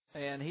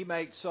and He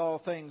makes all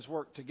things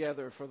work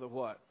together for the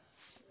what?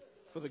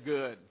 For the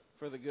good.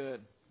 For the good.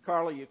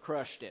 Carla, you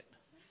crushed it.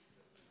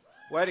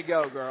 Way to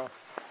go, girl.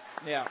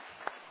 Yeah.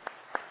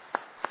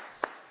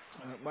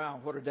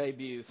 Wow, what a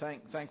debut.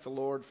 Thank the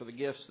Lord for the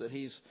gifts that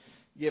He's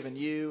given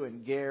you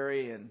and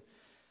Gary, and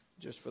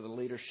just for the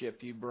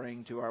leadership you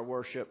bring to our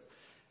worship.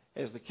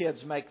 As the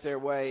kids make their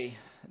way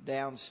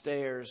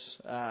downstairs,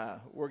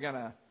 we're going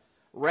to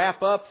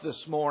wrap up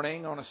this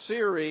morning on a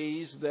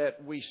series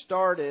that we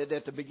started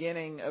at the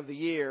beginning of the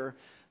year.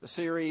 The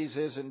series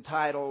is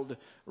entitled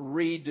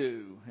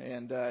Redo.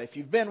 And if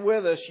you've been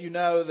with us, you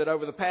know that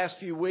over the past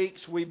few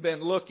weeks we've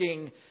been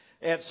looking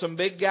at some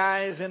big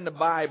guys in the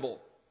Bible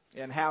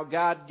and how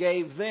God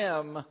gave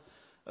them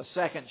a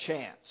second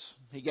chance.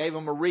 He gave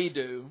them a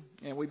redo,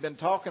 and we've been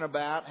talking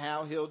about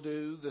how He'll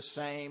do the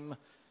same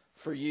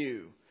for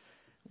you.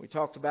 We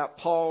talked about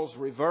Paul's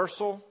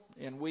reversal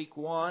in week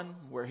 1,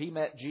 where he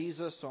met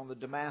Jesus on the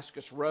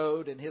Damascus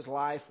Road and his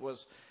life was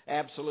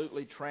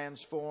absolutely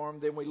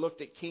transformed. Then we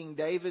looked at King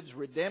David's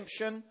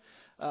redemption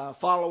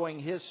following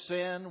his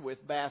sin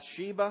with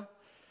Bathsheba.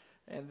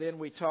 And then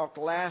we talked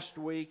last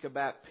week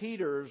about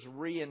Peter's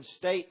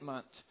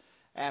reinstatement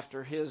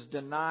after his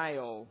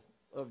denial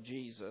of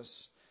Jesus.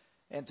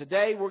 And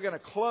today we're going to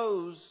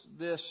close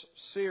this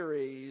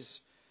series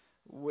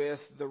with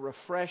the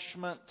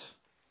refreshment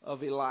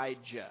of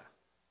Elijah.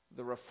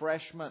 The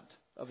refreshment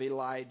of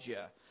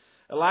Elijah.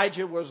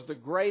 Elijah was the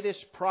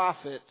greatest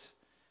prophet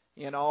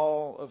in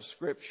all of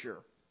Scripture.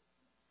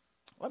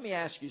 Let me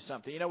ask you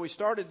something. You know, we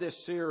started this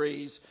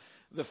series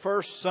the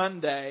first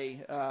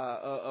Sunday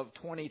of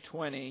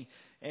 2020,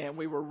 and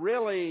we were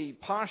really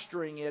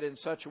posturing it in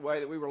such a way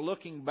that we were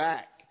looking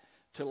back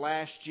to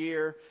last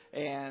year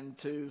and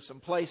to some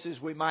places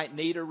we might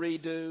need a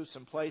redo,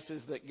 some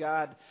places that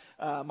God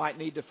might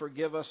need to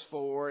forgive us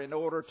for in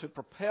order to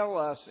propel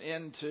us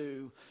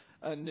into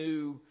a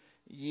new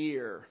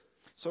year.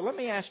 So let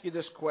me ask you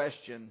this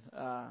question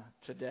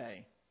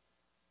today.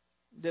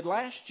 Did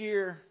last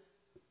year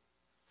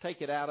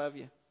take it out of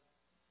you?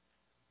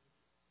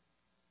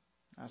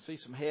 I see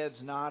some heads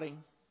nodding.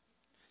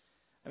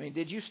 I mean,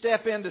 did you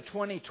step into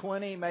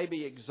 2020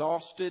 maybe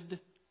exhausted,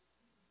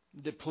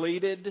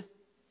 depleted?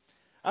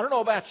 I don't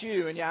know about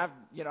you, and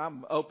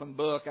I'm open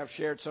book. I've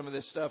shared some of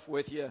this stuff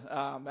with you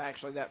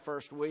actually that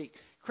first week.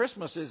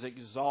 Christmas is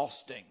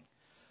exhausting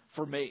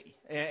for me,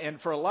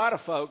 and for a lot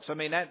of folks. I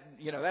mean,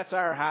 that's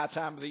our high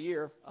time of the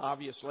year,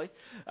 obviously.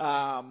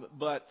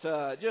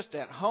 But just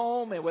at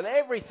home and with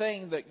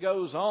everything that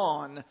goes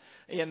on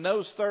in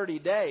those 30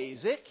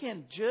 days, it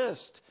can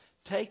just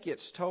take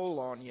its toll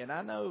on you. And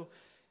I know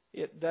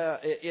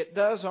it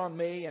does on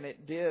me, and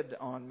it did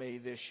on me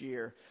this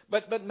year.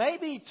 But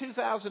maybe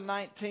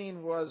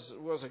 2019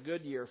 was a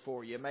good year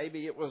for you.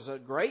 Maybe it was a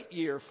great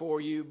year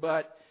for you,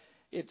 but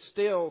it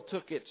still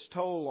took its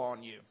toll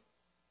on you.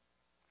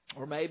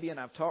 Or maybe, and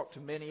I've talked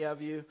to many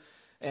of you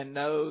and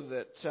know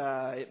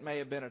that it may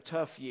have been a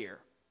tough year.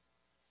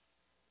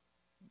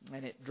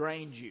 And it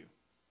drained you.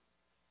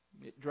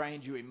 It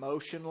drained you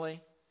emotionally.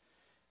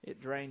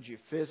 It drained you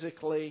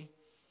physically.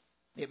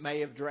 It may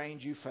have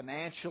drained you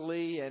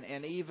financially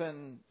and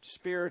even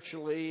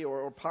spiritually,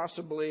 or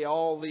possibly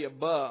all the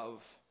above.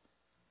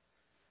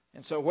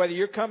 And so whether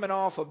you're coming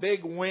off a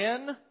big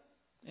win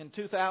in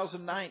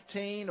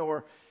 2019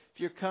 or if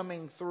you're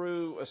coming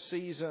through a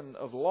season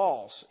of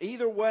loss,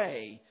 either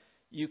way,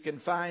 you can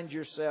find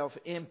yourself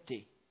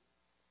empty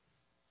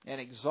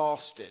and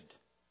exhausted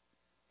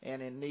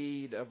and in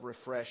need of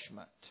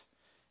refreshment.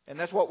 And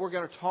that's what we're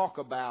going to talk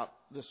about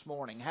this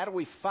morning. How do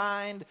we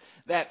find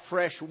that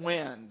fresh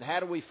wind?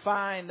 How do we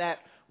find that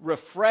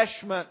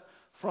refreshment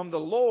from the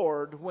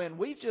Lord when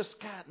we've just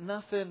got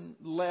nothing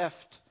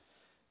left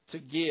to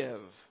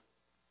give?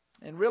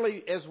 And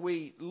really, as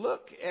we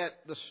look at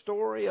the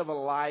story of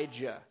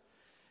Elijah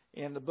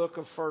in the book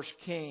of 1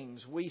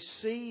 Kings, we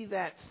see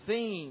that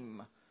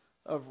theme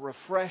of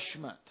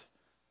refreshment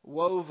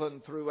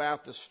woven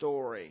throughout the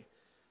story.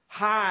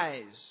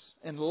 Highs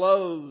and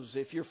lows,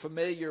 if you're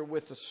familiar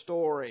with the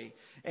story,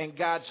 and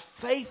God's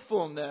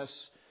faithfulness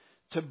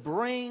to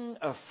bring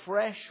a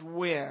fresh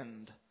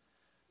wind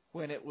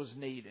when it was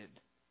needed.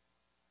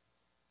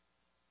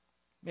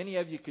 Many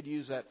of you could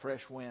use that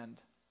fresh wind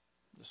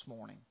this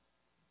morning.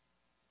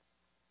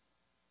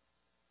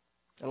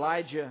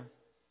 Elijah,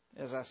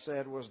 as I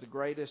said, was the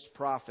greatest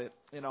prophet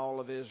in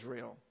all of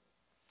Israel.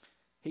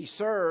 He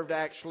served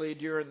actually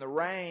during the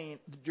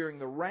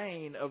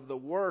reign of the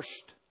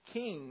worst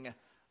king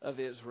of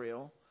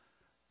Israel,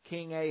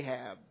 King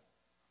Ahab.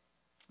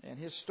 And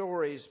his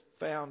story is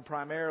found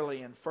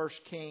primarily in 1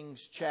 Kings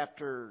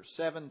chapter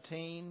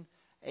 17,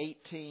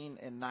 18,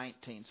 and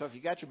 19. So if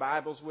you got your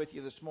Bibles with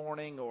you this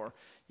morning, or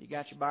you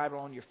got your Bible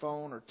on your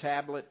phone or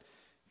tablet,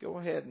 go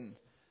ahead and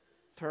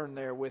turn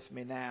there with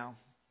me now.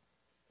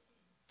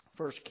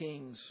 1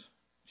 Kings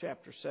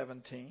chapter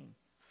 17.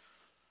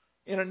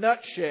 In a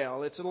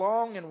nutshell, it's a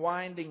long and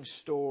winding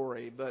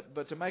story,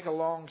 but to make a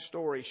long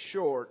story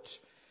short,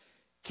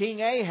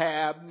 King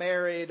Ahab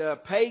married a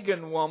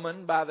pagan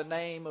woman by the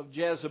name of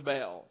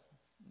Jezebel.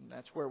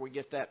 That's where we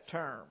get that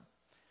term.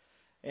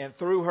 And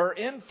through her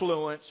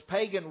influence,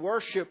 pagan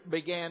worship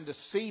began to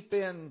seep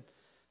in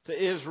to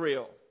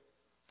Israel.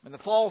 And the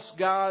false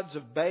gods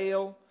of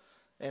Baal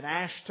and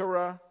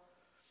Ashtoreth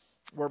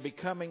were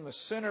becoming the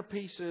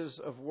centerpieces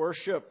of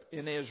worship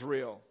in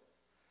Israel.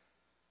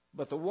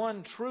 But the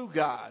one true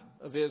God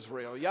of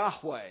Israel,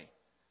 Yahweh,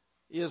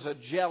 is a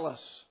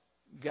jealous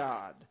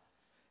God.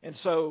 And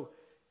so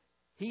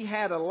He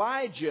had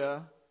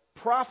Elijah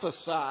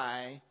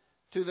prophesy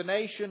to the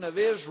nation of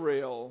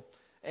Israel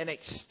an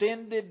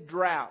extended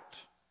drought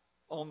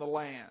on the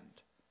land.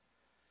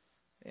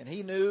 And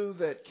he knew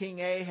that King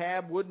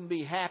Ahab wouldn't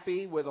be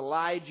happy with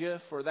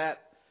Elijah for that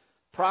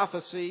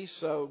prophecy,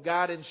 so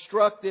God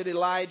instructed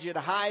Elijah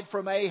to hide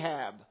from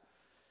Ahab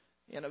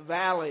in a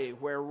valley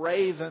where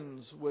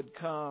ravens would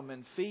come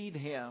and feed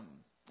him,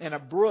 and a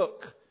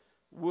brook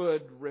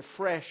would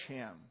refresh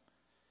him.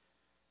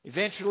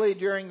 Eventually,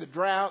 during the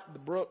drought, the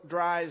brook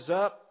dries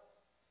up,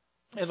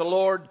 and the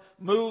Lord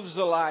moves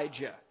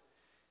Elijah.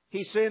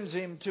 He sends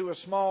him to a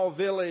small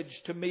village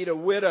to meet a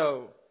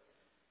widow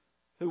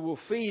who will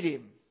feed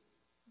him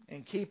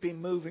and keep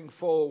him moving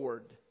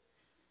forward.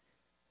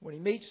 When he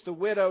meets the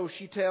widow,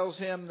 she tells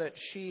him that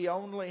she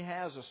only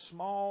has a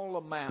small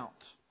amount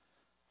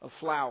of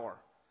flour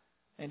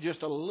and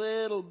just a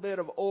little bit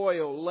of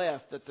oil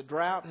left, that the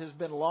drought has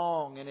been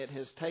long and it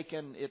has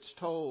taken its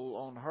toll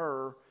on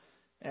her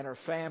and her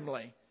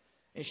family.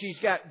 And she's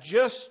got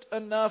just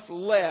enough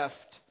left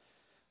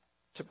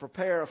to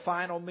prepare a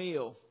final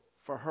meal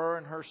for her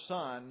and her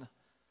son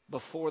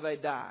before they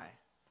die.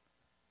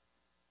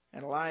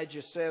 And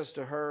Elijah says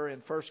to her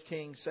in 1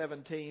 Kings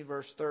 17,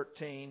 verse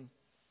 13,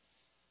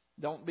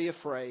 "Don't be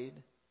afraid."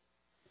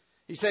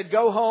 He said,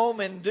 "Go home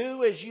and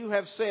do as you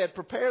have said.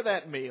 Prepare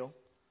that meal.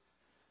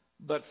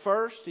 But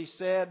first," he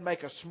said,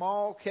 "make a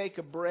small cake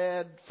of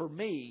bread for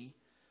me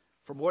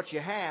from what you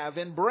have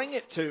and bring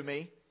it to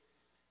me.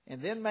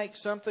 And then make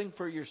something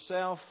for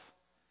yourself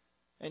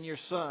and your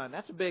son."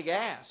 That's a big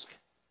ask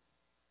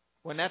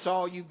when that's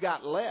all you've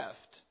got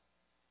left.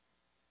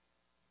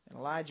 And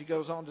Elijah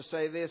goes on to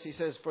say this. He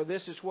says, "For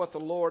this is what the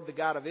Lord, the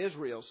God of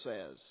Israel,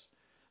 says.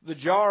 The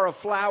jar of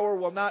flour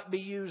will not be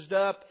used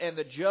up, and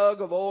the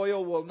jug of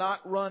oil will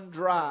not run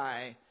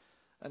dry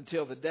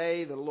until the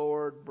day the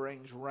Lord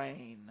brings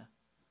rain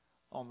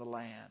on the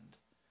land."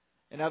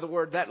 In other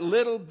words, that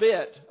little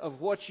bit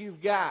of what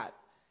you've got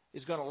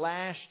is going to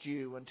last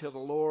you until the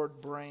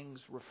Lord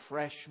brings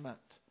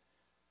refreshment.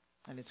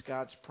 And it's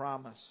God's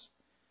promise.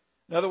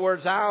 In other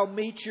words, I'll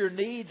meet your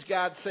needs,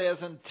 God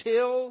says,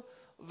 until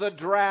the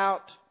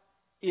drought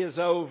is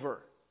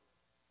over,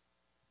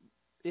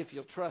 if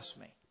you'll trust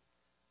me.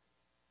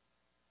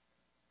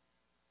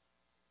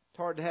 It's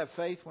hard to have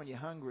faith when you're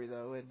hungry,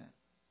 though, isn't it?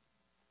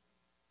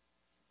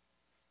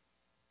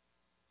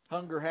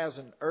 Hunger has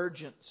an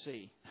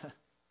urgency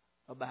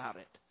about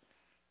it,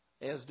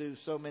 as do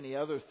so many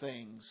other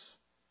things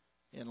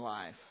in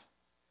life.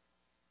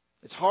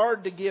 It's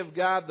hard to give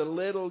God the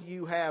little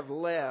you have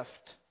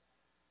left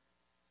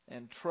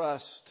and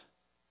trust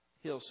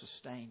He'll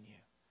sustain you.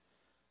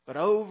 But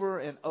over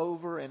and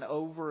over and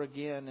over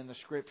again in the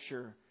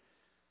Scripture,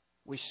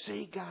 we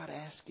see God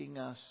asking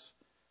us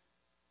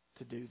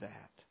to do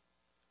that.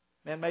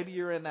 Man, maybe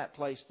you're in that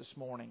place this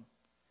morning.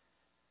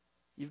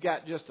 You've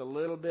got just a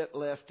little bit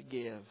left to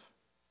give.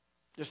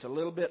 Just a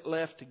little bit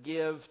left to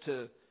give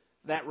to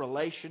that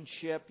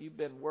relationship you've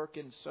been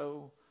working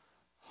so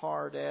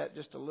hard at.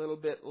 Just a little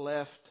bit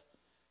left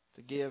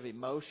to give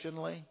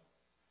emotionally.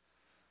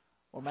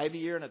 Or maybe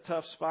you're in a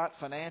tough spot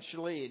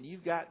financially and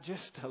you've got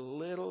just a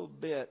little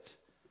bit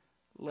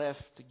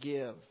left to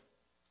give.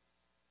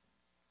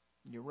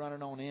 You're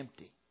running on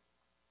empty.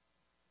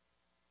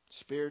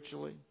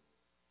 Spiritually,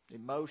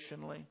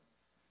 emotionally.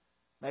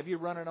 Maybe you're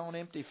running on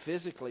empty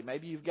physically.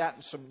 Maybe you've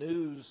gotten some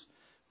news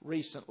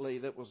recently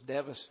that was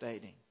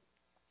devastating.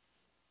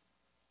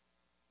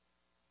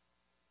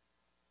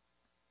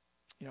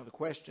 You know, the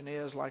question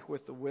is, like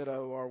with the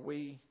widow, are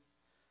we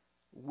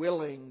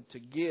willing to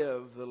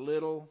give the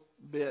little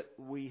bit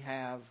we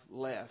have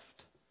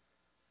left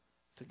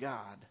to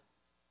God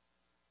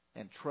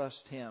and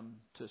trust Him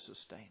to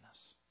sustain us?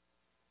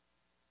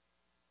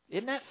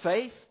 Isn't that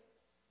faith?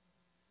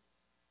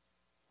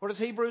 What does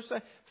Hebrews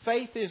say?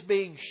 Faith is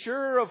being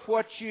sure of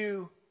what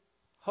you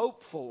hope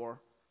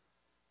for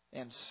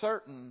and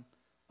certain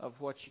of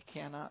what you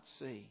cannot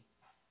see.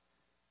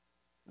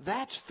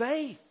 That's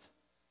faith.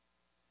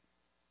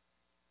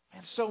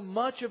 And so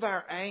much of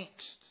our angst,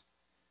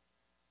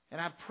 and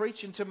I'm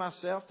preaching to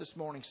myself this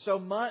morning, so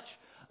much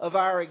of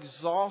our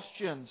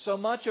exhaustion, so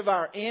much of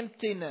our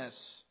emptiness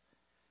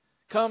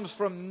comes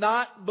from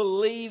not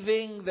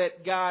believing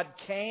that God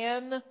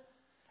can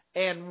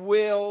and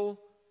will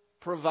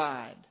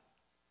provide.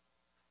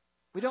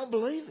 We don't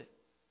believe it.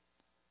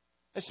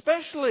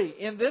 Especially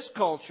in this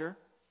culture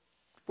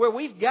where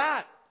we've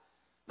got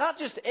not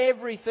just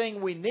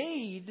everything we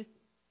need,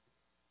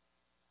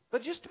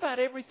 but just about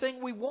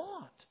everything we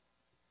want.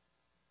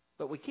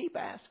 But we keep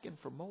asking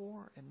for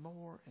more and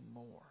more and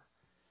more.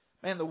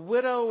 Man, the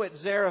widow at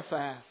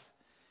Zarephath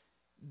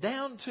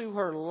down to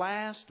her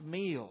last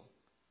meal.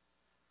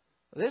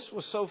 This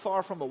was so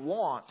far from a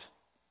want.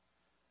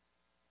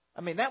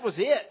 I mean, that was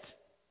it.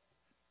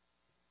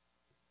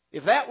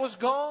 If that was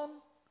gone,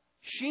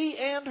 she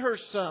and her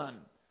son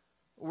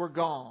were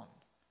gone.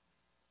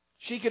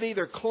 She could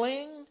either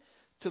cling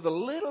to the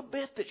little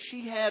bit that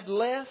she had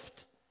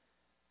left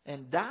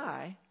and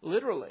die,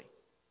 literally,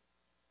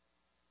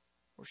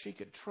 or she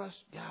could trust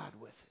God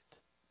with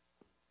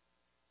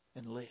it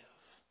and live.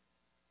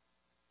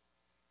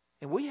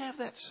 And we have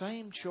that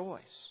same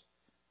choice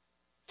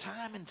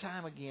time and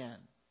time again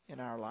in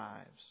our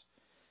lives.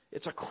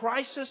 It's a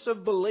crisis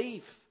of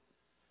belief.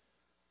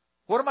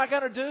 What am I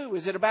going to do?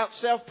 Is it about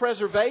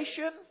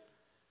self-preservation?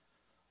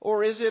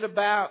 Or is it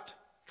about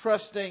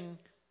trusting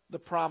the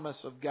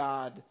promise of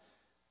God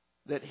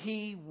that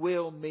He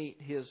will meet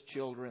His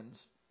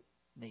children's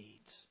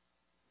needs?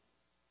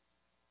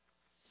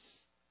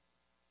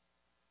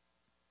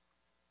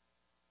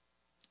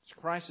 It's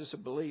a crisis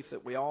of belief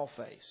that we all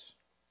face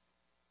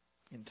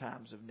in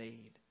times of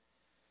need.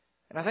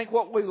 And I think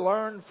what we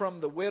learn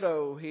from the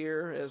widow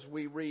here as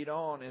we read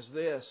on is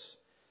this,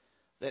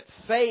 that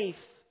faith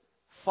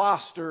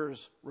fosters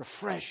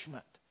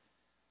refreshment.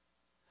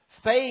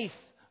 Faith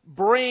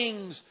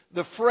brings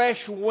the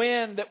fresh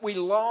wind that we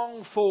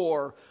long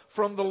for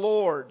from the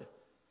Lord.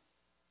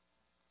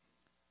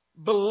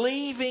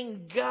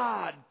 Believing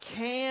God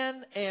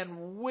can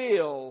and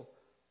will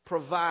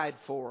provide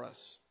for us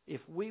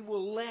if we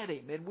will let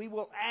Him and we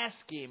will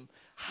ask Him,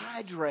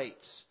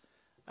 hydrates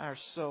our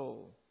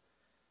soul.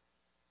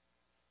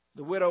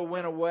 The widow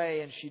went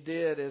away and she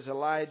did as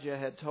Elijah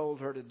had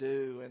told her to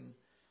do. And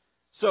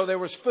so there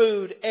was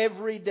food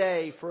every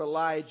day for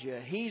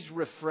Elijah. He's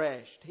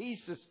refreshed.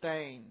 He's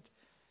sustained.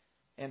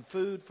 And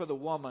food for the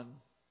woman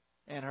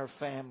and her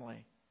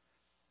family.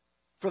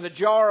 For the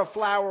jar of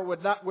flour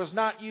was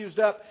not used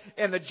up,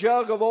 and the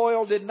jug of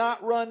oil did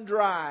not run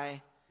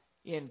dry,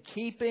 in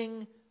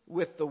keeping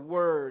with the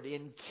word,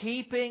 in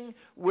keeping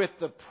with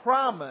the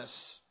promise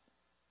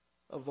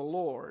of the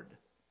Lord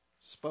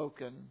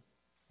spoken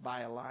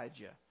by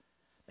Elijah.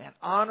 And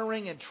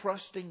honoring and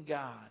trusting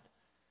God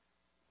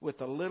with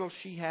the little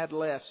she had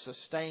left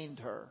sustained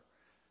her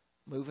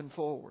moving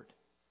forward.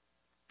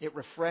 It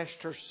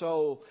refreshed her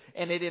soul,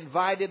 and it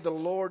invited the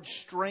Lord's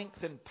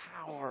strength and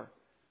power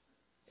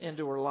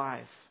into her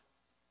life.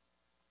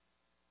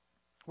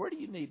 Where do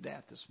you need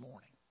that this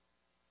morning?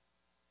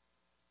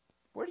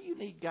 Where do you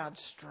need God's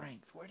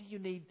strength? Where do you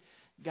need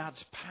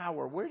God's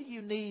power? Where do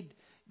you need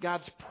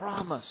God's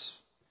promise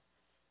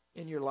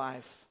in your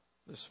life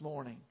this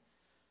morning?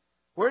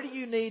 Where do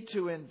you need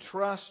to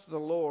entrust the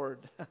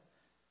Lord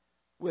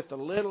with the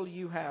little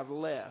you have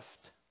left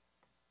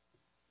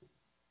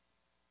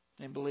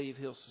and believe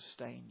He'll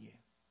sustain you?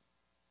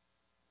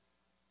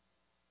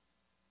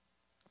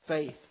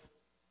 Faith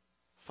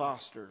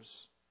fosters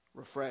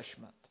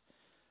refreshment.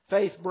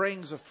 Faith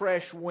brings a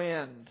fresh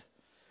wind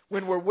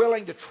when we're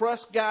willing to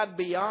trust God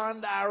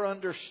beyond our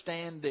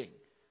understanding.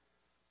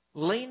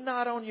 Lean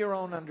not on your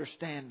own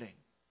understanding.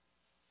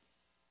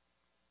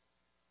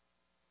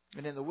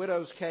 And in the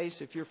widow's case,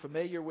 if you're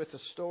familiar with the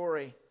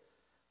story,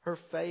 her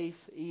faith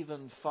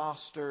even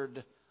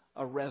fostered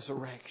a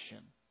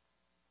resurrection.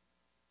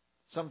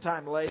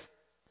 Sometime later,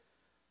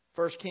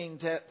 1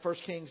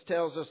 Kings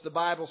tells us, the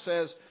Bible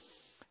says,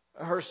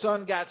 her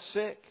son got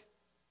sick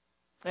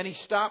and he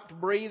stopped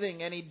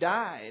breathing and he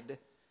died.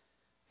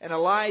 And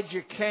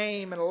Elijah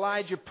came and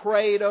Elijah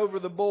prayed over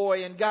the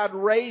boy and God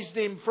raised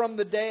him from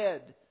the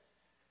dead.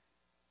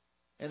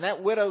 And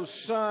that widow's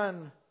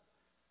son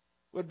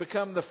would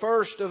become the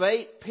first of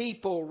 8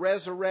 people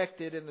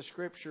resurrected in the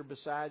Scripture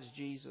besides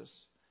Jesus.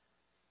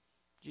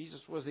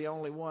 Jesus was the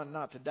only one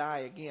not to die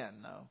again,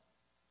 though.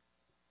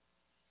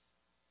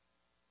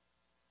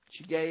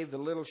 She gave the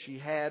little she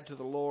had to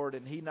the Lord,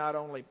 and He not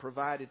only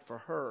provided for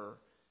her,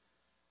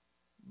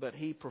 but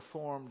He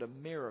performed a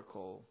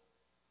miracle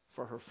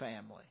for her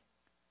family.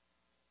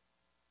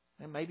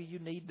 And maybe you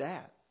need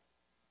that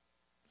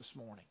this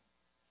morning.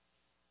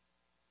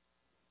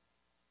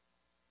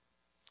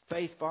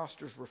 Faith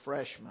fosters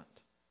refreshment.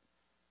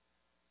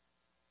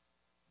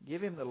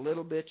 Give Him the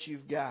little bit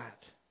you've got.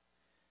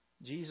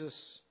 Jesus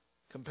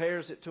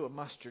compares it to a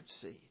mustard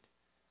seed.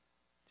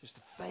 Just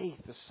a faith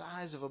the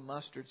size of a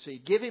mustard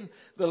seed. Give Him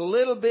the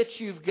little bit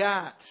you've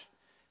got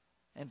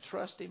and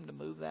trust Him to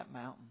move that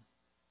mountain.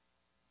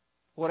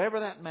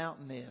 Whatever that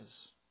mountain is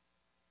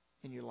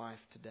in your life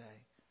today.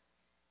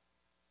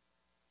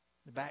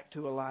 Back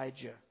to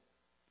Elijah.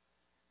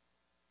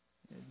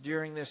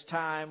 During this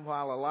time,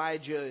 while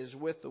Elijah is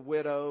with the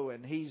widow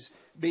and he's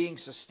being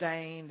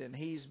sustained and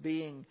he's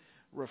being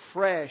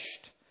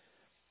refreshed,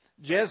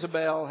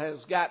 Jezebel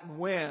has gotten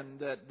wind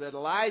that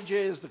Elijah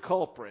is the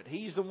culprit.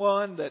 He's the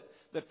one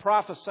that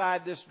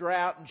prophesied this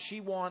drought, and she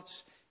wants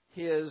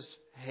his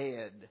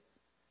head.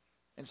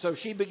 And so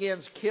she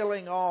begins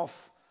killing off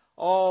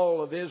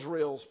all of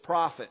Israel's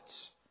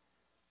prophets.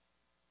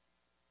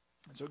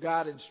 And so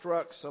God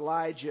instructs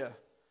Elijah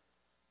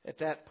at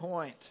that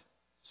point,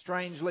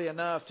 strangely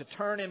enough, to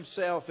turn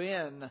himself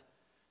in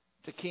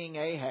to King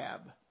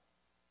Ahab.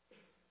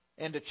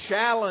 and to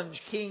challenge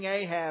King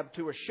Ahab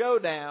to a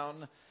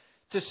showdown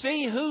to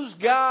see whose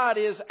God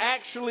is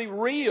actually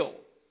real.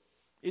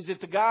 Is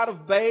it the God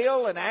of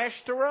Baal and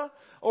Ashtoreth,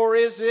 or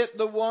is it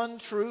the one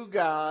true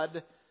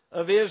God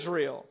of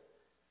Israel?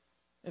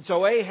 And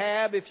so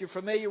Ahab, if you're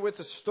familiar with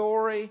the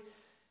story,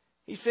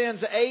 he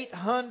sends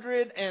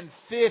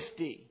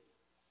 850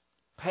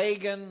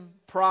 pagan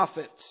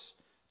prophets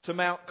to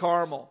Mount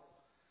Carmel.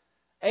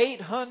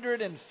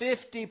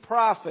 850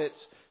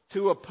 prophets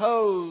to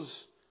oppose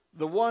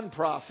the one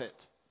prophet,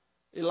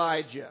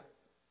 Elijah.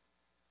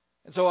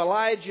 And so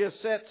Elijah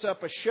sets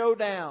up a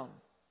showdown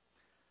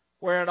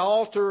where an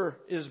altar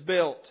is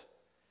built.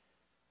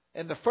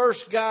 And the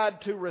first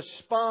God to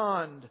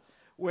respond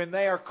when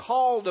they are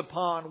called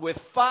upon with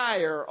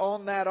fire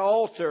on that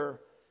altar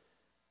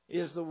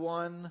is the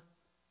one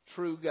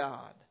true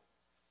God.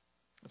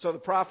 And so the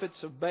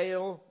prophets of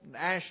Baal and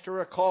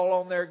Ashtoreth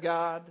call on their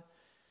God.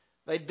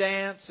 They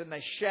dance and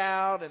they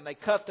shout and they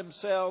cut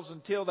themselves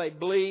until they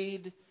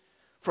bleed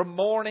from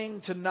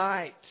morning to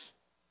night.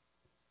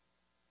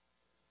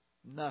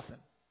 Nothing.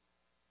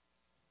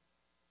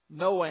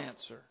 No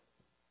answer.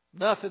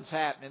 Nothing's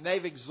happening.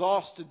 They've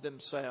exhausted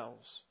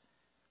themselves.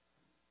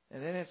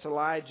 And then it's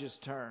Elijah's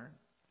turn.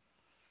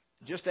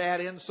 Just to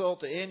add insult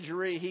to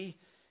injury,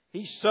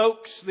 he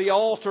soaks the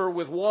altar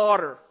with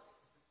water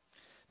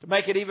to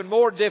make it even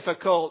more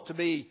difficult to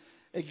be,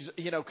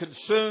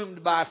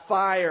 consumed by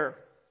fire.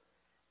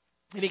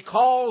 And he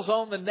calls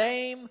on the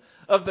name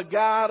of the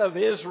God of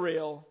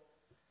Israel,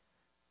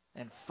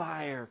 and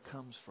fire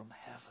comes from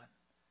heaven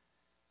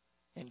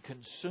and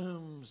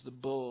consumes the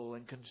bull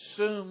and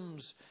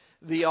consumes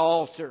the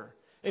altar.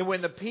 And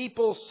when the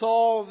people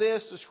saw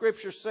this, the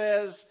Scripture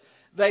says,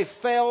 they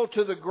fell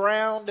to the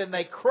ground and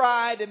they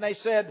cried and they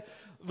said,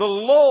 "The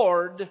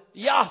Lord,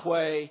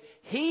 Yahweh,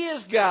 He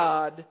is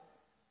God.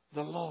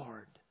 The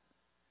Lord,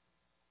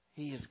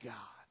 He is God."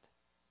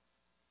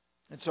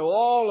 And so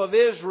all of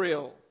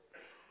Israel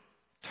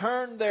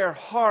turned their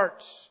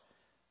hearts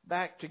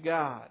back to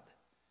God.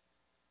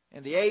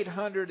 And the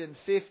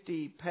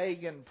 850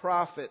 pagan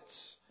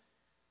prophets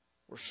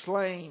were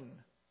slain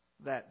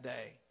that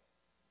day.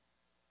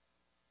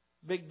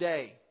 Big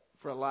day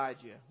for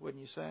Elijah,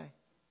 wouldn't you say?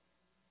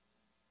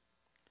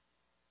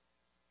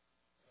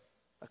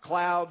 A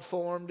cloud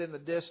formed in the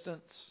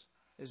distance,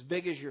 as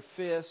big as your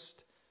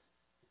fist.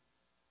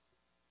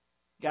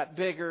 Got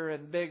bigger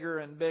and bigger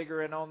and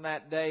bigger, and on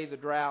that day the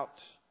drought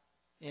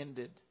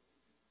ended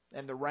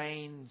and the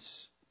rains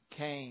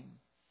came.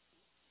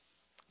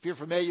 If you're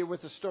familiar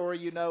with the story,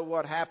 you know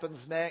what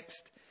happens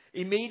next.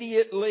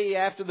 Immediately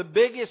after the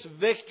biggest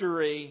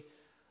victory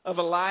of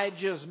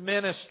Elijah's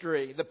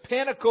ministry, the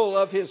pinnacle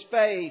of his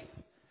faith,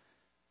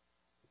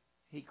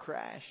 he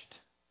crashed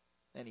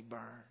and he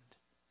burned.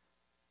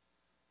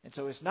 And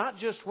so it's not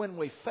just when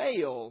we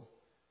fail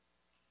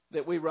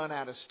that we run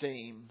out of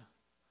steam,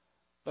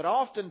 but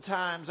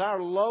oftentimes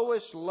our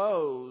lowest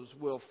lows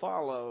will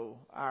follow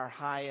our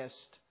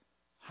highest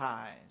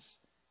highs.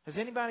 Has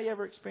anybody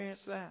ever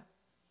experienced that?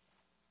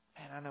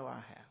 Man, I know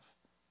I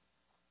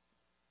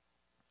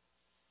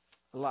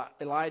have.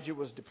 Elijah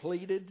was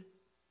depleted.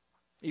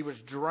 He was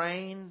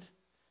drained.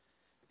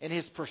 And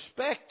his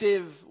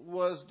perspective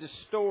was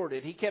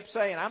distorted. He kept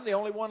saying, "I'm the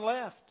only one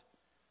left.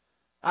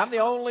 I'm the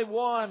only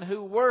one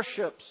who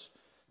worships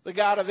the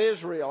God of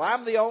Israel.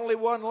 I'm the only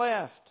one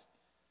left."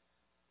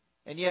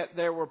 And yet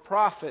there were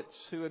prophets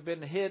who had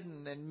been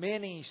hidden, and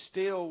many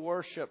still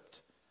worshipped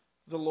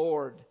the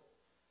Lord.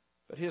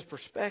 But his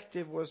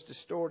perspective was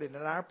distorted,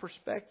 and our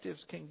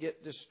perspectives can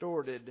get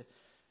distorted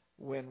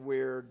when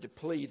we're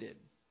depleted.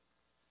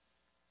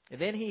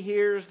 And then he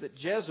hears that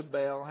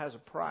Jezebel has a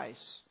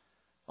price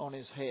on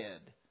his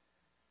head.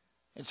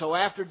 And so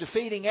after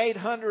defeating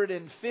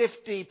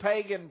 850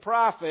 pagan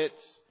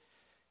prophets,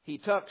 he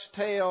tucks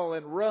tail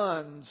and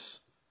runs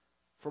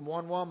from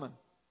one woman.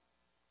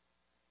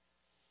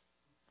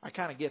 I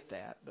kind of get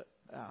that, but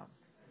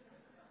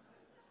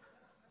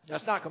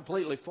that's not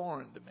completely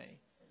foreign to me.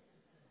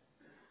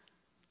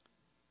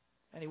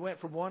 And he went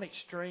from one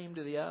extreme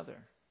to the other.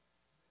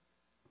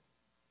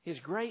 His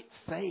great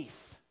faith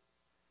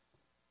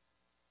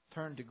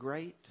turned to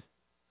great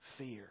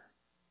fear.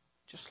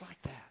 Just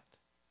like that.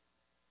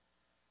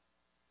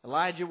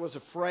 Elijah was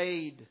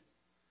afraid,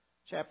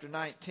 chapter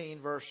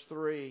 19, verse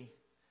 3,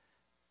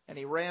 and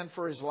he ran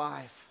for his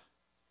life.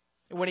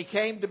 And when he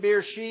came to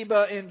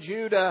Beersheba in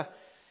Judah,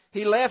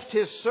 he left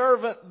his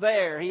servant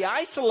there. He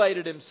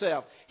isolated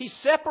himself. He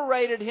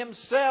separated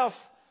himself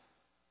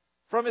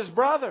from his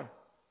brother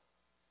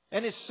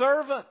and his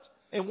servant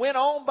and went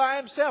on by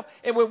himself.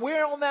 And when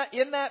we're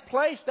in that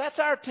place, that's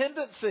our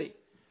tendency.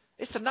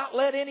 It's to not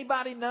let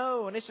anybody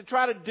know. And it's to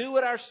try to do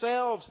it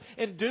ourselves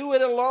and do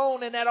it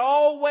alone. And that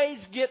always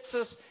gets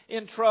us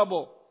in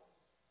trouble.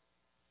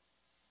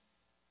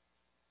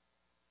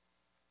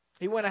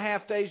 He went a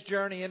half day's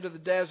journey into the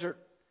desert.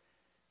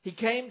 He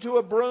came to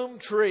a broom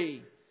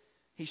tree.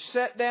 He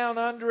sat down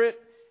under it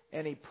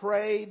and he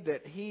prayed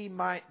that he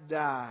might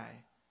die.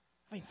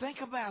 I mean,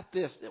 think about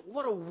this.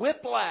 What a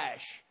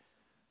whiplash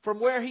from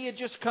where he had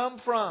just come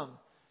from.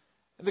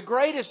 The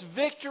greatest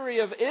victory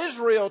of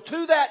Israel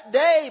to that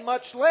day,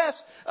 much less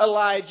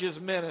Elijah's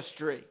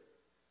ministry.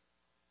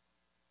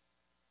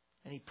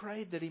 And he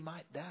prayed that he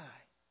might die.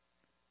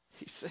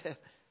 He said,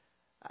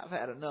 I've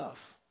had enough,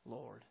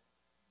 Lord.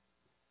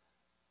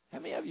 How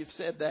many of you have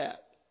said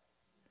that?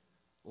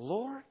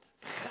 Lord,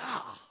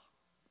 God,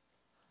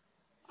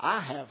 I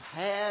have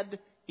had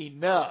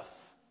enough.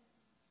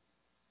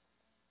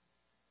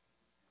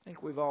 I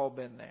think we've all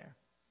been there.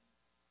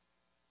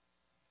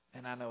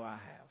 And I know I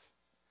have.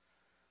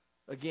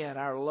 Again,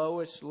 our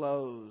lowest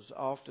lows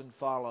often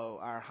follow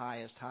our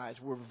highest highs.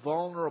 We're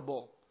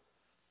vulnerable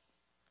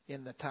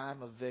in the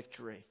time of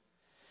victory.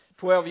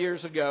 12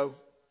 years ago,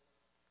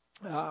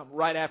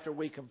 right after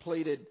we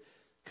completed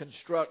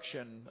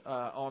construction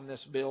on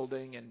this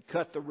building and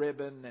cut the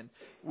ribbon, and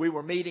we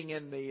were meeting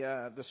in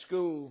the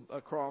school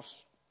across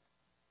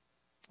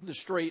the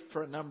street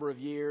for a number of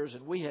years,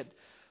 and we had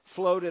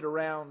floated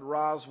around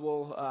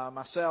Roswell,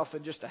 myself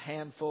and just a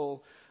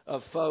handful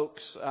of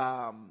folks,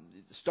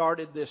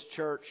 started this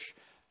church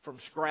from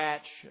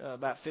scratch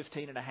about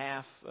 15 and a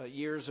half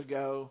years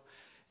ago,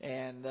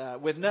 and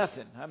with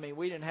nothing. I mean,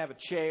 we didn't have a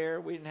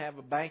chair, we didn't have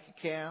a bank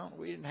account,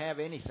 we didn't have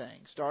anything.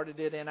 Started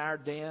it in our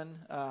den,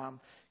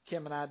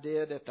 Kim and I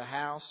did at the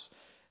house,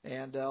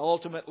 and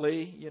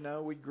ultimately, you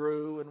know, we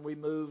grew and we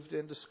moved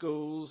into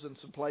schools and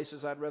some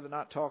places I'd rather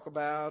not talk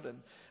about,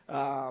 and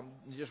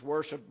just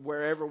worship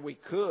wherever we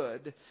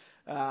could.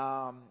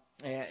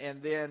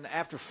 And then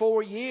after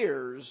 4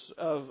 years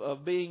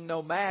of being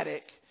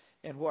nomadic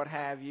and what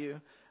have you,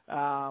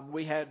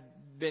 we had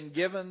been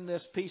given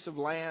this piece of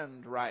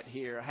land right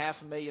here, a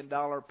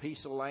 $500,000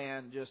 piece of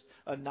land just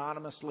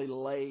anonymously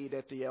laid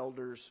at the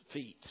elders'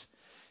 feet.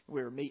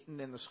 We were meeting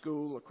in the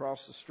school across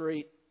the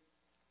street,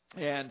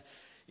 and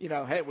you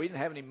know, hey, we didn't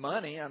have any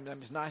money. I mean,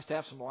 it's nice to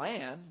have some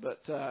land,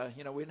 but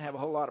you know, we didn't have a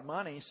whole lot of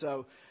money,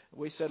 so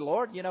we said,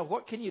 Lord, you know,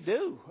 what can you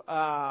do?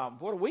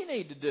 What do we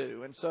need to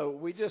do? And so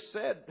we just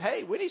said,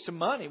 hey, we need some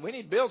money. We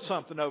need to build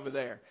something over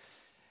there.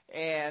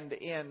 And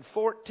in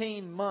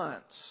 14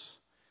 months,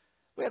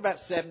 we had about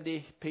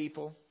 70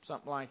 people,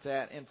 something like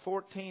that. In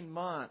 14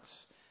 months,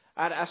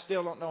 I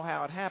still don't know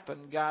how it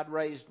happened. God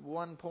raised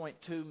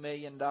 $1.2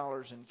 million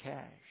in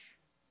cash.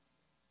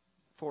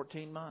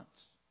 14 months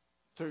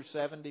through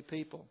 70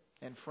 people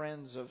and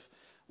friends of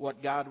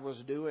what God was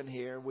doing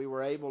here. We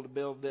were able to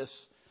build this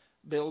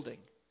building.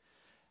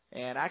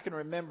 And I can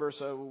remember,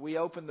 so we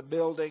opened the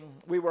building.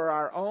 We were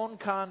our own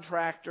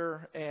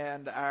contractor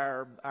and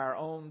our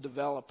own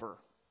developer.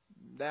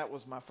 That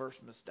was my first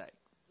mistake.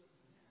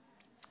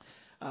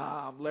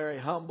 Larry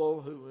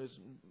Humble, who has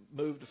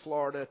moved to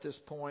Florida at this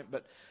point,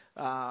 but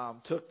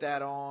took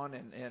that on,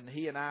 and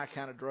he and I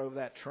kind of drove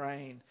that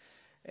train.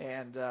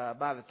 And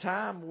by the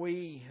time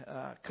we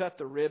cut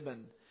the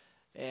ribbon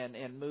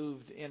and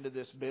moved into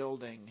this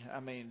building, I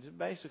mean,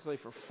 basically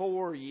for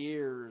 4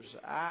 years,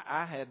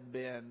 I had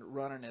been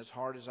running as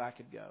hard as I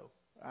could go.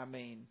 I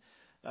mean,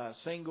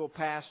 single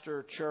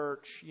pastor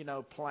church, you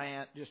know,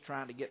 plant, just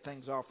trying to get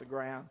things off the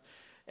ground.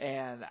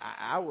 And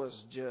I was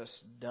just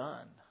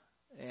done.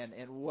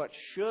 And what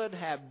should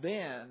have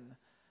been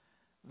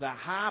the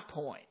high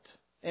point,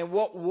 and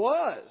what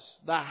was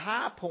the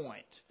high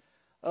point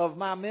of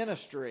my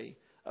ministry,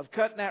 of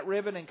cutting that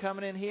ribbon and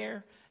coming in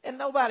here, and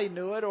nobody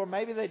knew it, or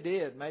maybe they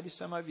did. Maybe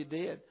some of you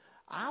did.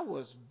 I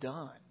was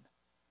done.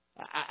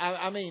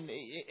 I mean,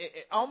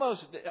 it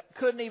almost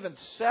couldn't even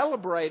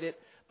celebrate it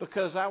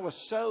because I was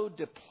so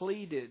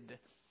depleted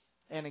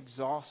and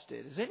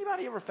exhausted. Has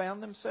anybody ever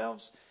found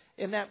themselves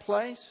in that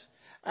place?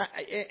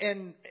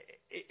 And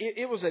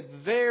it was a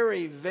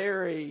very,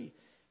 very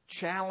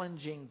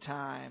challenging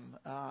time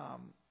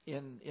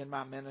in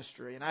my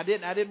ministry, and I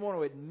didn't want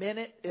to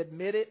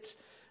admit it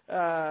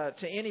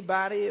to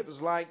anybody. It was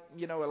like,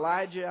 you know,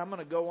 Elijah, I'm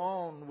going to go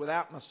on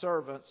without my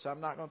servants.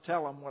 I'm not going to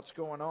tell them what's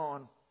going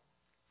on.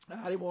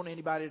 I didn't want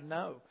anybody to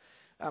know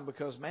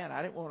because, man,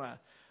 I didn't want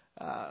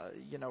to,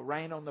 you know,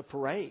 rain on the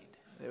parade.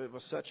 It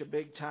was such a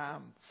big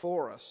time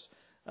for us.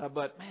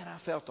 But, man, I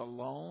felt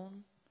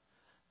alone.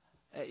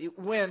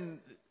 When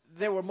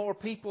there were more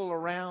people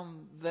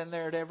around than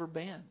there had ever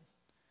been.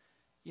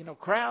 You know,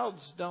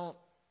 crowds don't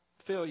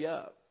fill you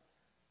up.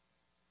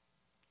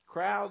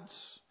 Crowds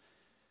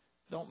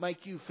don't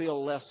make you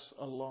feel less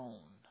alone.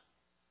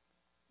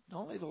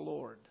 Only the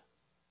Lord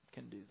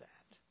can do that.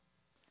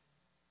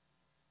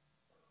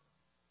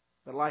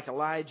 But like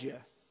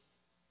Elijah,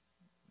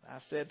 I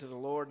said to the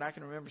Lord, and I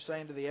can remember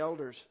saying to the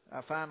elders,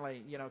 I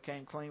finally, you know,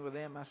 came clean with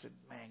them. I said,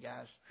 man,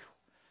 guys,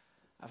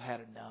 I've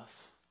had enough.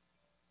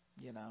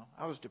 You know,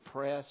 I was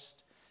depressed.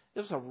 It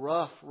was a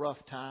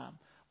rough time.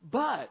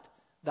 But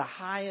the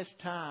highest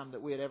time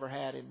that we had ever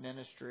had in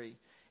ministry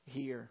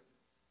here.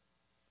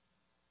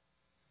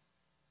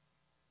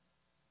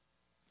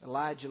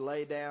 Elijah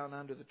lay down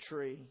under the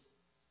tree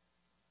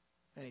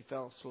and he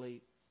fell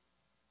asleep.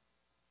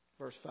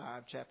 Verse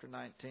 5, chapter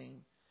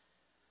 19.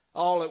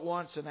 All at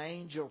once an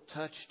angel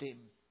touched him,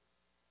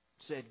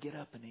 said, get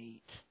up and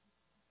eat.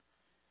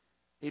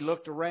 He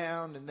looked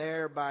around, and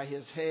there by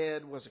his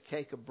head was a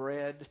cake of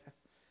bread,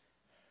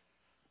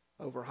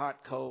 over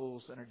hot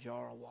coals and a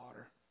jar of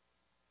water.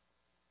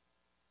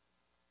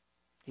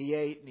 He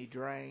ate and he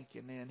drank,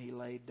 and then he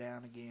laid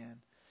down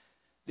again.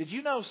 Did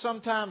you know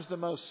sometimes the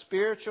most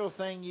spiritual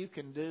thing you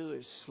can do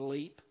is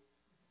sleep?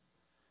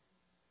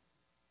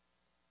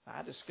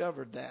 I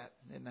discovered that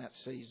in that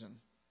season.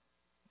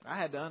 I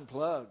had to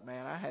unplug,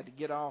 man. I had to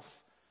get off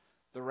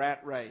the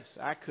rat race.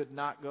 I could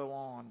not go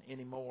on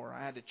anymore.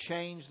 I had to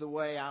change the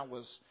way I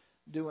was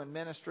doing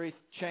ministry,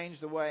 change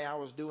the way I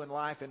was doing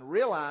life, and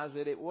realize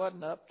that it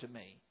wasn't up to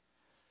me.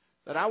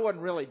 That I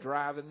wasn't really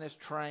driving this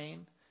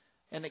train,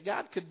 and that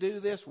God could do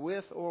this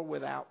with or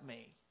without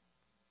me.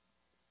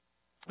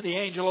 The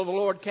angel of the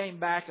Lord came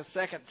back a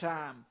second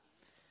time,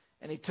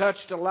 and he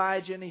touched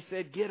Elijah and he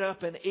said, "Get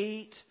up and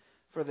eat,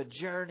 for the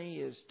journey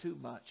is too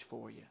much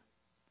for you."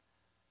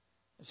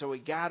 And so he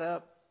got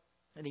up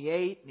and he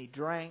ate and he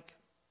drank.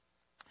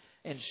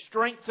 And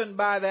strengthened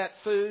by that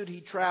food,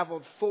 he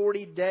traveled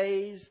 40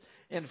 days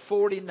and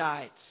 40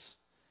 nights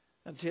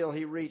until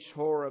he reached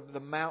Horeb, the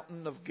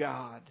mountain of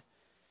God.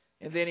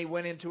 And then he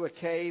went into a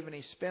cave and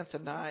he spent the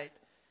night.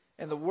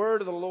 And the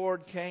word of the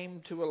Lord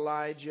came to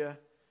Elijah.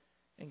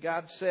 And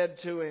God said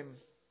to him,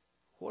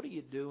 "What are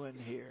you doing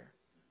here?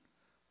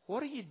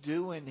 What are you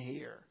doing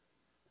here,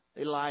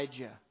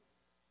 Elijah?"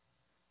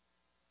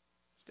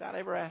 Has God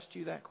ever asked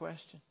you that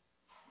question?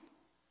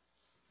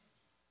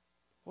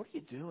 What are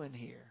you doing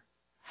here?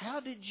 How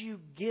did you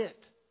get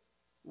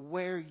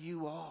where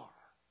you are?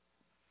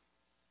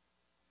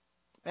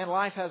 And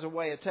life has a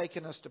way of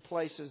taking us to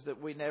places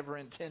that we never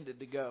intended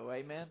to go.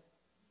 Amen?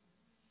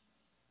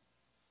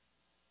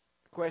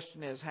 The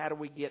question is, how do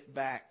we get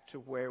back to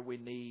where we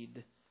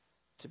need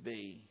to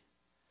be?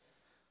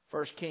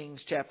 1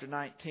 Kings chapter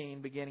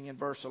 19, beginning in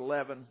verse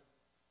 11.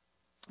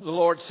 The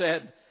Lord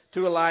said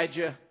to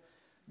Elijah,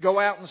 "Go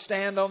out and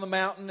stand on the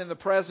mountain in the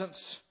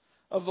presence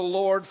of the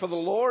Lord, for the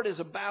Lord is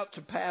about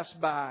to pass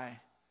by."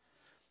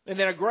 And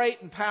then a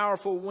great and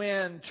powerful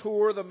wind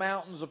tore the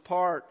mountains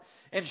apart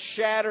and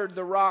shattered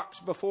the rocks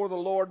before the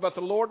Lord. But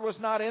the Lord was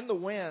not in the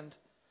wind.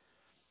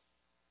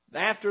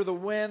 After the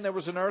wind there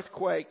was an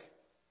earthquake,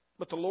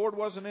 but the Lord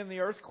wasn't in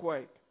the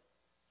earthquake.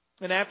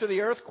 And after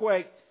the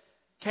earthquake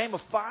came a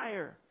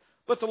fire,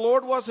 but the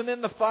Lord wasn't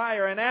in the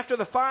fire. And after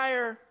the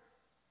fire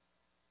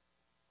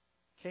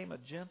came a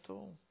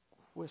gentle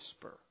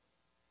whisper.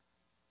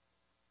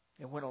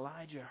 And when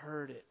Elijah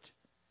heard it,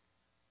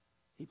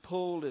 he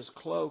pulled his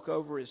cloak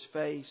over his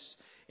face,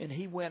 and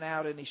he went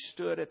out and he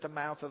stood at the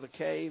mouth of the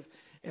cave.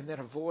 And then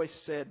a voice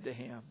said to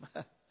him,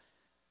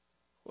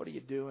 "What are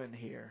you doing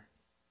here,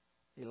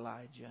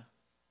 Elijah?"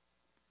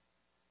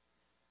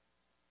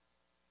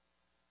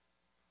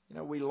 You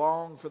know, we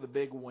long for the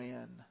big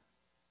win.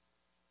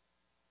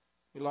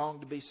 We long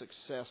to be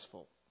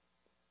successful.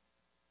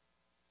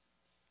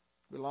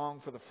 We long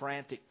for the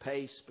frantic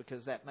pace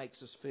because that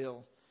makes us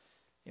feel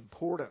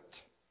important.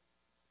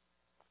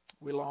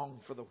 We long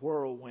for the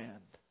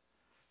whirlwind,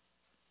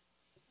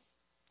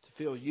 to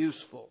feel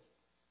useful,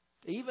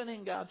 even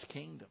in God's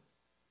kingdom.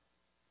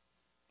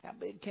 How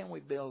big can we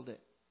build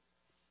it?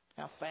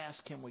 How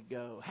fast can we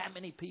go? How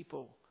many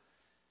people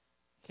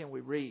can we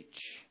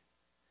reach?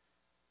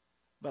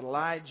 But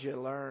Elijah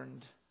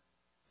learned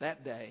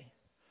that day,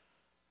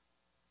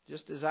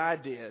 just as I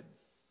did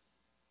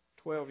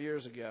 12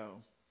 years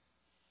ago,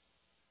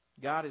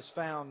 God is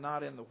found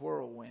not in the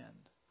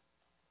whirlwind,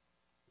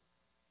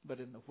 but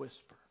in the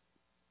whisper.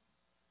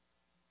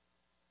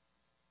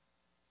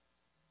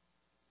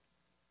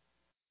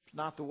 It's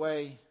not the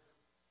way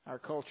our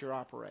culture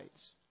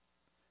operates.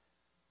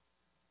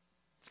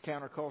 It's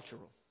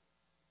countercultural,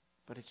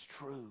 but it's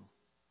true.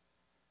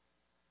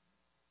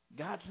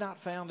 God's not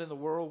found in the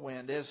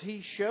whirlwind, as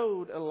He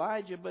showed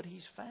Elijah, but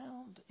He's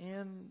found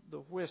in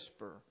the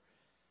whisper.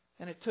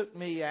 And it took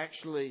me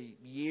actually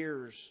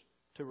years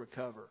to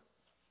recover.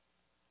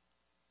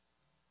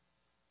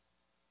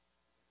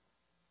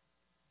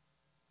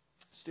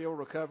 Still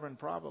recovering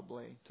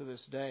probably to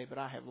this day, but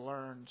I have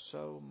learned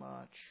so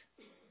much.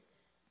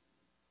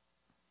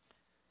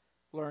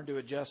 Learned to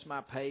adjust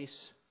my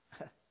pace,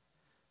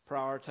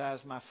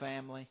 prioritize my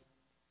family,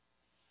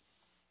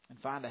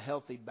 and find a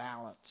healthy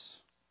balance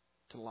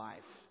to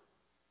life.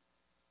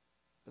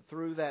 But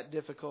through that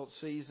difficult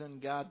season,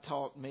 God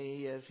taught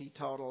me, as He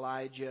taught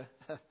Elijah,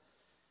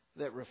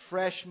 that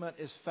refreshment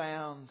is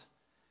found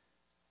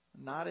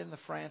not in the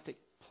frantic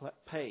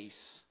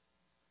pace.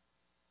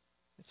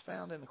 It's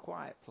found in the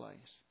quiet place.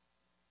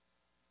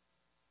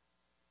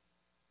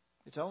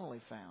 It's only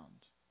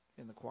found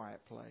in the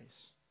quiet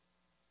place.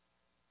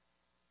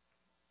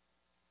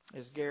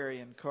 As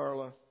Gary and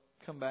Carla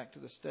come back to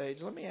the stage,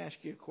 let me ask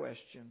you a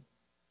question.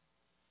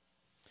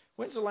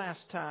 When's the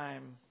last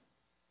time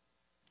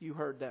you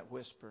heard that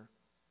whisper?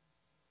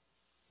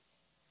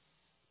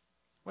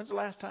 When's the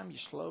last time you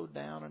slowed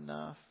down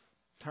enough,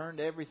 turned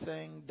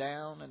everything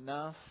down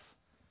enough,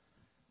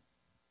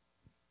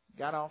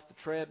 got off the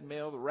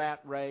treadmill, the rat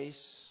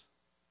race,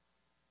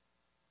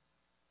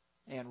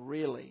 and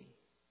really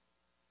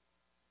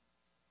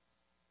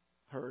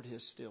heard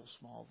His still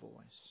small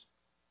voice?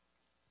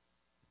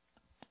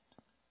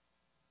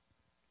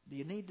 Do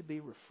you need to be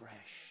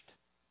refreshed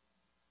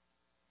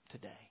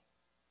today?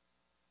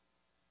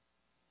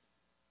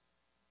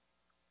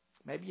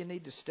 Maybe you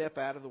need to step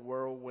out of the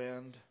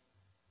whirlwind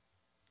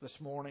this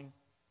morning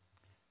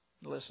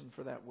and listen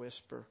for that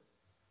whisper.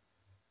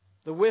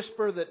 The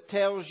whisper that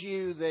tells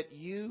you that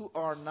you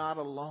are not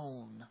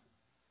alone.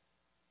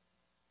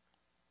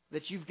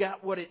 That you've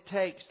got what it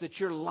takes. That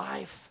your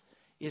life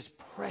is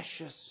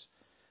precious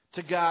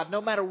to God.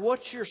 No matter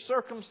what your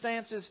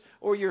circumstances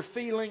or your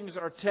feelings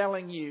are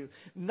telling you.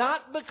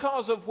 Not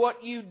because of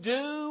what you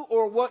do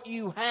or what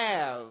you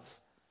have.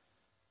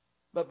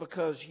 But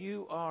because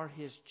you are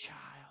His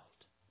child.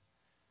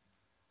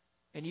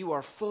 And you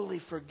are fully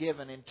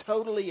forgiven and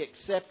totally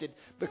accepted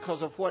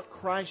because of what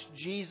Christ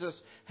Jesus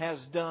has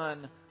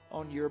done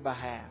on your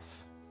behalf.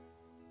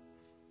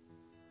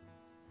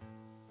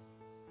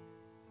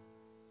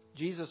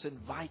 Jesus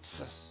invites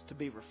us to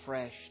be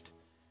refreshed.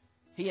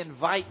 He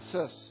invites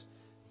us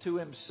to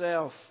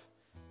Himself.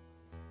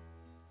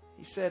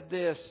 He said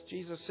this,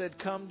 Jesus said,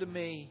 "Come to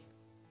me,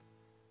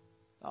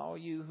 all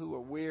you who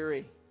are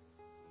weary,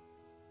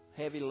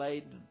 heavy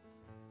laden,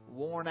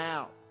 worn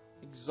out,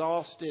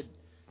 exhausted,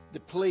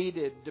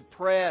 depleted,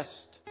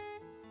 depressed,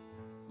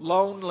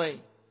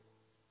 lonely.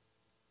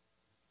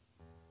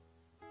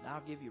 And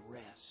I'll give you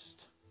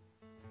rest."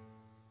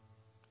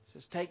 He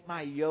says, "Take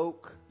my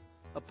yoke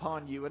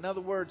upon you." In other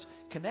words,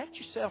 connect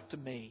yourself to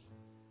me.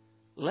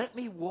 Let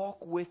me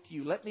walk with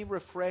you. Let me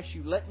refresh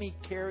you. Let me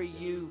carry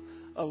you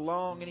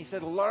along. And He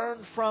said,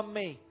 learn from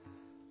me.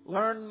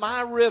 Learn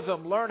my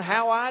rhythm. Learn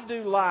how I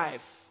do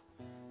life.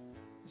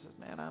 He says,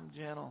 man, I'm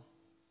gentle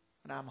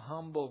and I'm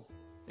humble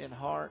in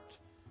heart.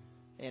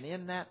 And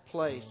in that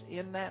place,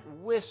 in that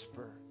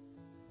whisper,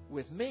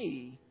 with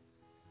me,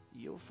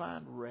 you'll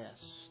find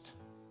rest.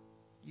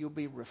 You'll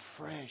be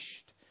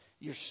refreshed.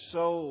 Your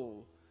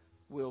soul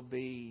will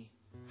be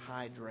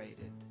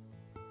hydrated.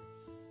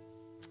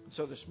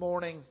 So this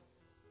morning,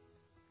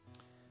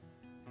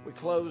 we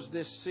close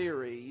this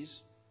series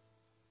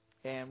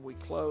and we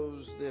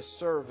close this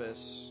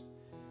service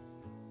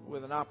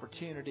with an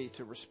opportunity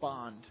to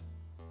respond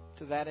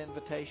to that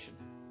invitation.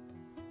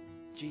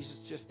 Jesus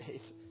just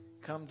said,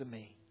 "Come to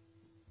me.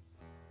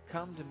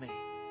 Come to me.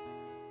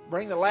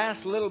 Bring the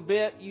last little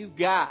bit you've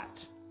got.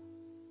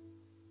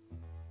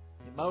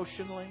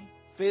 Emotionally,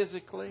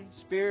 physically,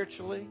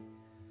 spiritually.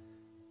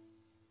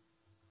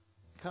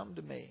 Come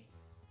to me."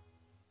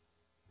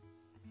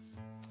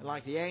 And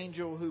like the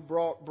angel who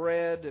brought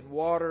bread and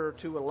water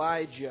to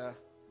Elijah,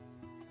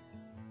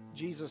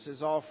 Jesus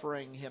is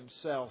offering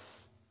Himself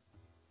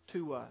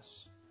to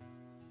us.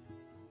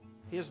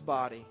 His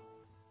body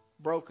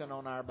broken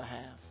on our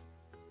behalf.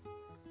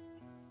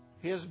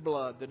 His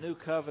blood, the new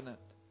covenant,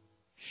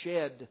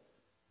 shed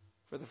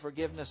for the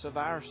forgiveness of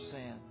our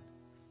sin.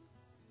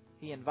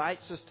 He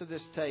invites us to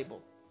this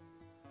table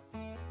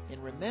in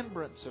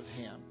remembrance of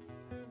Him.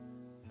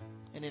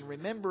 And in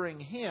remembering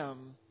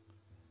Him,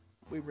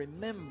 we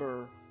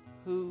remember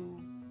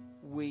who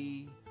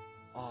we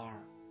are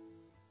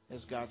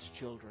as God's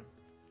children.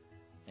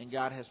 And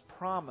God has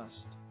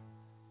promised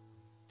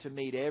to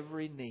meet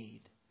every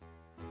need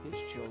His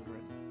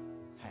children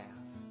have.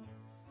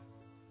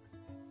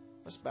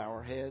 Let's bow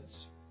our heads.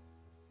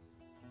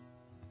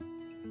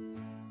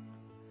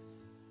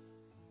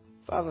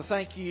 Father,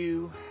 thank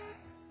You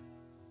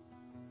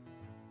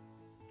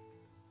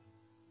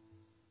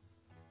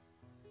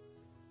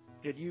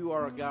that You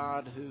are a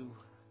God who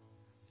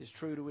is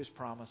true to His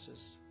promises.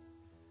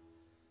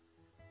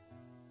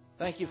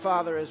 Thank You,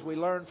 Father, as we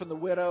learn from the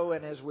widow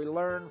and as we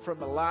learn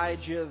from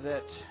Elijah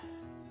that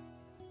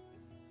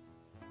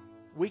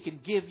we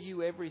can give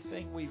You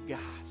everything we've got.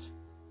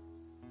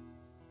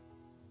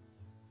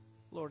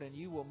 Lord, and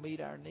You will meet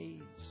our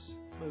needs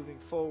moving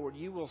forward.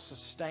 You will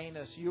sustain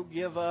us. You'll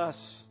give us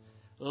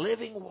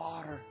living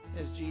water,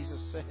 as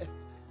Jesus said,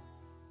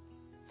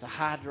 to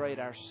hydrate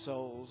our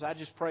souls. I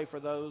just pray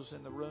for those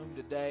in the room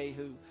today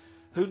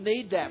who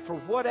need that for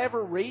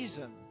whatever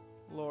reason,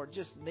 Lord,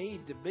 just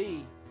need to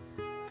be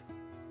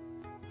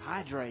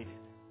hydrated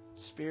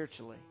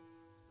spiritually.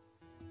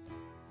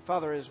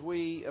 Father, as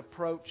we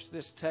approach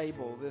this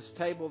table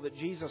that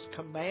Jesus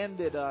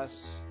commanded us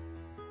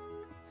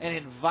and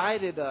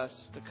invited us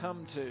to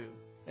come to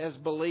as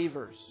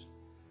believers,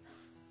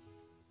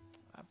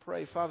 I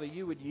pray, Father,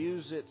 You would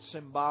use it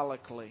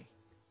symbolically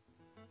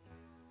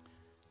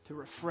to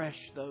refresh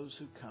those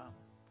who come.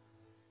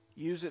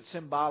 Use it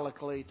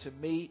symbolically to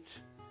meet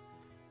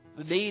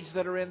the needs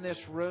that are in this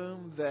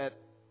room that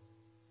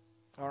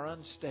are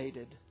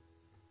unstated.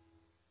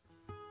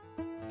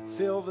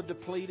 Fill the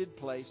depleted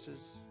places.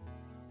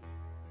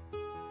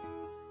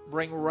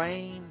 Bring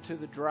rain to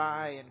the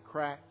dry and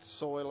cracked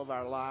soil of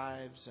our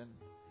lives, and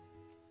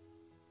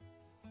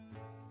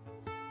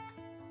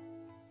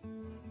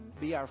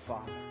be our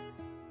Father.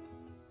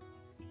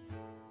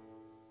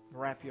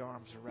 Wrap Your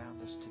arms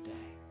around us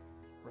today.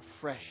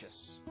 Refresh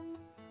us.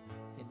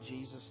 In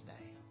Jesus'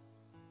 name,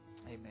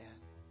 amen.